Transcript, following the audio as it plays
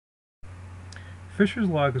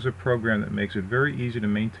FishersLog is a program that makes it very easy to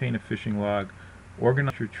maintain a fishing log,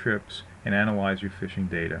 organize your trips, and analyze your fishing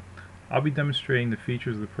data. I'll be demonstrating the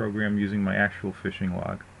features of the program using my actual fishing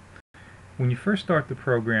log. When you first start the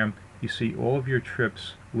program, you see all of your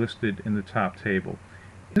trips listed in the top table.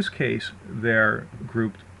 In this case, they're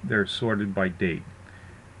sorted by date.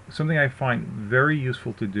 Something I find very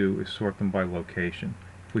useful to do is sort them by location.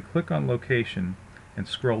 If we click on location and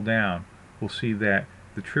scroll down, we'll see that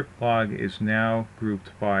the trip log is now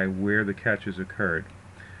grouped by where the catches occurred.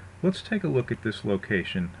 Let's take a look at this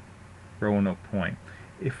location, Roanoke Point.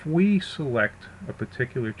 If we select a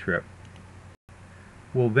particular trip,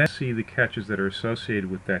 we'll then see the catches that are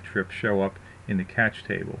associated with that trip show up in the catch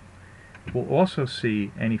table. We'll also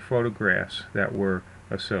see any photographs that were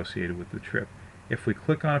associated with the trip. If we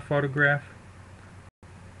click on a photograph,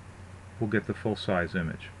 we'll get the full-size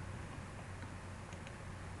image.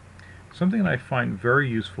 Something that I find very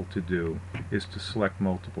useful to do is to select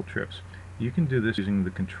multiple trips. You can do this using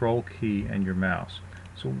the control key and your mouse.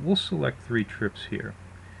 So we'll select 3 trips here.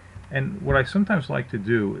 And what I sometimes like to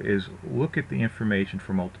do is look at the information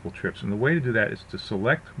for multiple trips. And the way to do that is to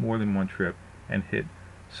select more than one trip and hit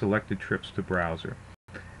Selected Trips to Browser.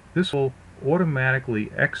 This will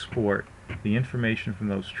automatically export the information from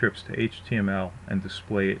those trips to HTML and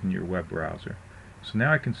display it in your web browser. So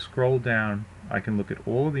now I can scroll down, I can look at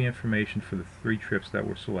all of the information for the 3 trips that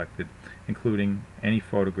were selected, including any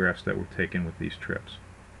photographs that were taken with these trips.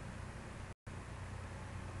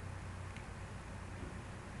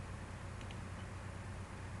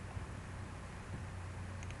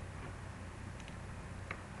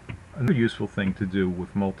 Another useful thing to do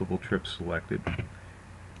with multiple trips selected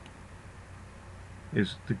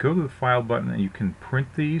is to go to the File button, and you can print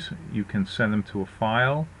these, you can send them to a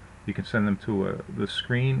file, you can send them to the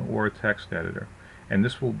screen or a text editor. And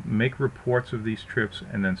this will make reports of these trips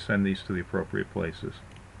and then send these to the appropriate places.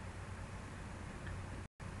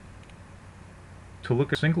 To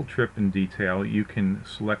look at a single trip in detail, you can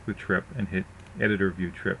select the trip and hit Editor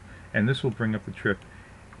View Trip. And this will bring up the trip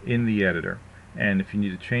in the editor. And if you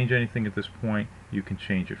need to change anything at this point, you can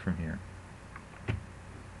change it from here.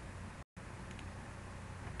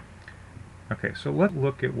 Okay, so let's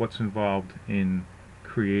look at what's involved in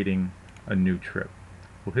creating a new trip.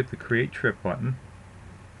 We'll hit the Create Trip button,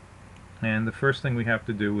 and the first thing we have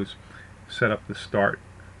to do is set up the start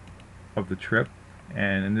of the trip,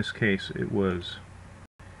 and in this case it was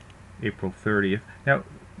April 30th. Now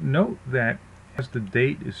note that as the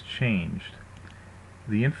date is changed,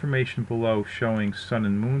 the information below showing sun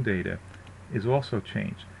and moon data is also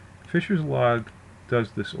changed. FishersLog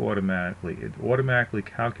does this automatically. It automatically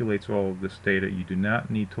calculates all of this data. You do not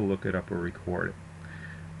need to look it up or record it.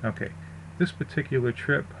 Okay, this particular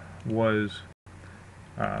trip was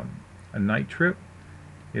a night trip.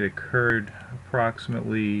 It occurred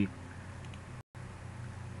approximately,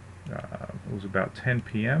 it was about 10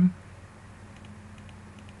 p.m.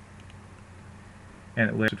 and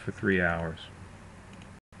it lasted for 3 hours.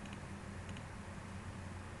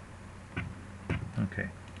 Okay,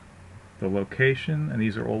 the location, and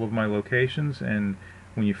these are all of my locations, and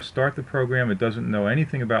when you start the program it doesn't know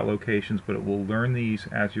anything about locations, but it will learn these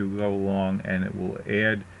as you go along, and it will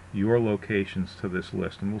add your locations to this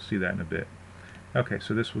list, and we'll see that in a bit. Okay,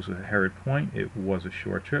 so this was a Herod Point. It was a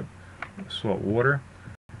short trip, salt water.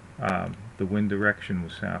 The wind direction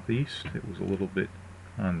was southeast. It was a little bit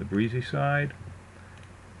on the breezy side.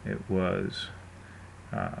 It was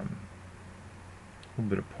a little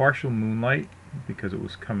bit of partial moonlight because it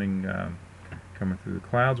was coming through the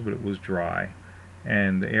clouds, but it was dry,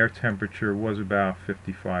 and the air temperature was about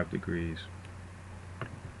 55 degrees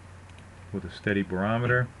with a steady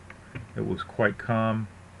barometer. It was quite calm,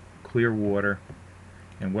 clear water,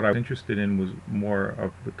 and what I was interested in was more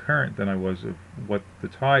of the current than I was of what the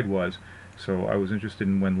tide was. So I was interested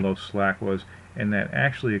in when low slack was, and that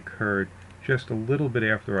actually occurred just a little bit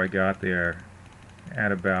after I got there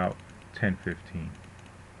at about 10:15.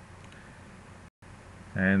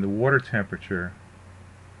 And the water temperature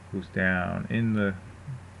was down in the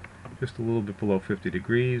just a little bit below 50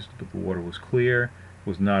 degrees, but the water was clear. It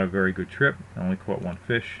was not a very good trip. I only caught 1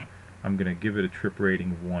 fish. I'm going to give it a trip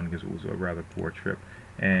rating of 1 because it was a rather poor trip.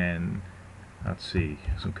 And let's see,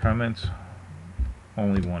 some comments.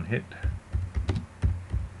 Only 1 hit.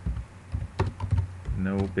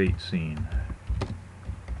 No bait seen.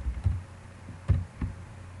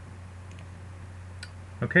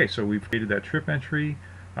 Okay, so we've created that trip entry.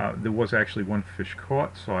 There was actually 1 fish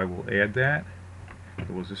caught, so I will add that.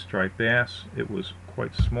 It was a striped bass. It was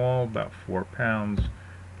quite small, about 4 pounds,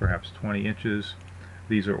 perhaps 20 inches.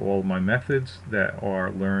 These are all my methods that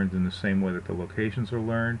are learned in the same way that the locations are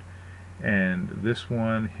learned. and this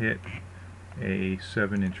one hit a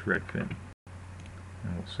 7-inch redfin,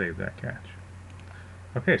 and we'll save that catch.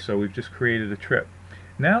 Okay, so we've just created a trip.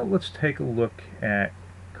 Now let's take a look at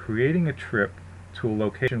creating a trip to a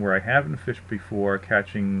location where I haven't fished before,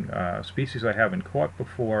 catching species I haven't caught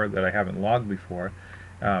before, that I haven't logged before,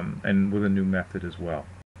 and with a new method as well.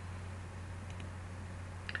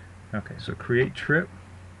 Okay, so create trip,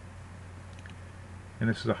 and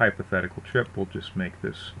this is a hypothetical trip. We'll just make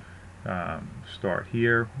this start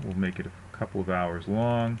here. We'll make it a couple of hours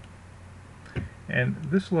long, and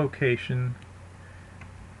this location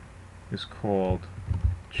is called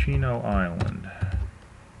Chino Island.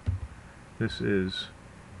 This is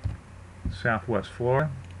Southwest Florida.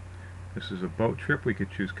 This is a boat trip. We could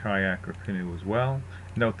choose kayak or canoe as well.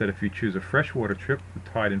 Note that if you choose a freshwater trip, the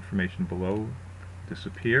tide information below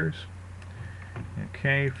disappears.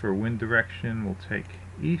 Okay, for wind direction, we'll take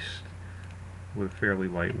east with a fairly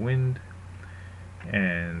light wind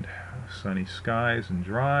and sunny skies and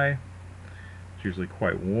dry. It's usually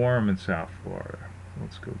quite warm in South Florida.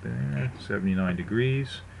 Let's go there. 79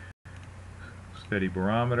 degrees. Steady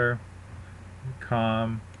barometer.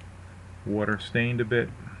 Calm. Water stained a bit.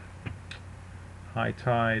 High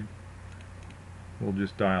tide. We'll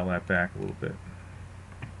just dial that back a little bit.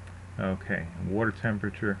 Okay, water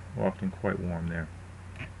temperature often quite warm there.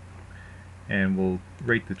 And we'll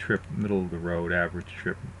rate the trip middle of the road, average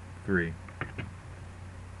trip 3.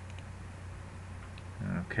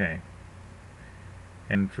 Okay.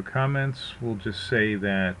 And for comments, we'll just say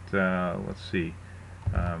that, let's see,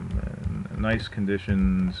 nice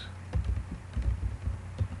conditions,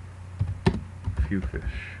 few fish.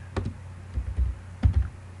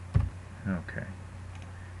 Okay.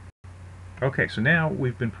 Okay, so now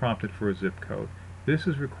we've been prompted for a zip code. This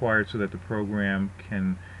is required so that the program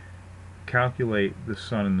can calculate the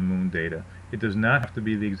sun and the moon data. It does not have to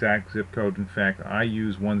be the exact zip code. In fact, I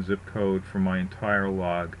use one zip code for my entire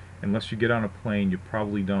log. Unless you get on a plane, you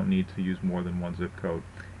probably don't need to use more than one zip code.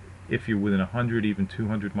 If you're within 100, even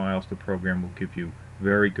 200 miles, the program will give you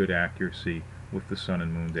very good accuracy with the sun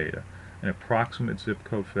and moon data. An approximate zip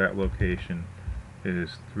code for that location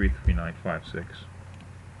is 33956.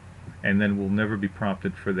 And then we'll never be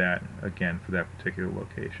prompted for that again for that particular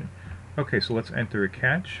location. Okay, so let's enter a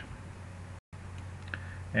catch,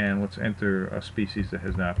 and let's enter a species that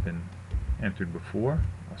has not been entered before,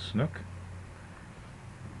 a snook,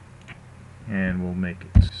 and we'll make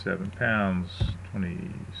it 7 pounds,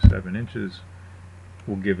 27 inches.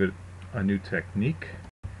 We'll give it a new technique,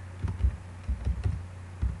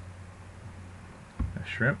 a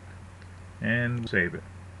shrimp, and save it.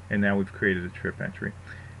 And now we've created a trip entry.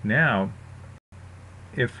 Now,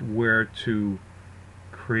 if we're to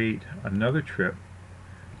create another trip,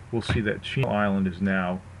 we'll see that Chino Island is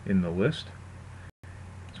now in the list.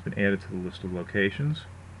 It's been added to the list of locations.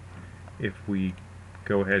 If we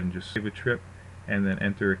go ahead and just save a trip and then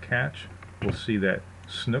enter a catch, we'll see that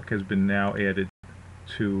snook has been now added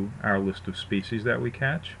to our list of species that we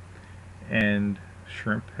catch, and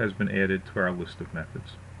shrimp has been added to our list of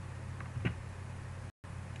methods.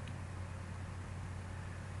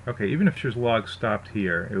 Okay, even if FishersLog stopped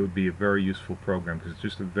here, it would be a very useful program because it's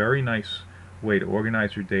just a very nice way to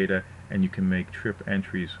organize your data, and you can make trip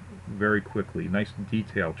entries very quickly, nice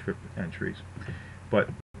detailed trip entries. But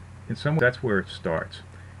in some way, that's where it starts.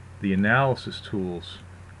 The analysis tools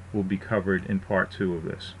will be covered in part 2 of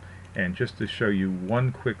this. And just to show you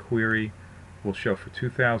one quick query, we'll show for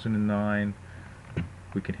 2009,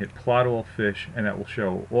 we can hit plot all fish, and that will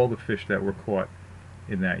show all the fish that were caught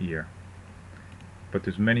in that year. But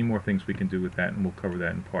there's many more things we can do with that, and we'll cover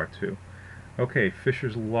that in part 2. Okay,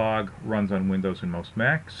 FishersLog runs on Windows and most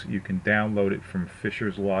Macs. You can download it from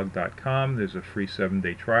FishersLog.com. There's a free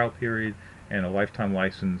 7-day trial period, and a lifetime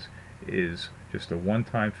license is just a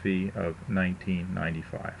one-time fee of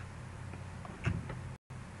 $19.95.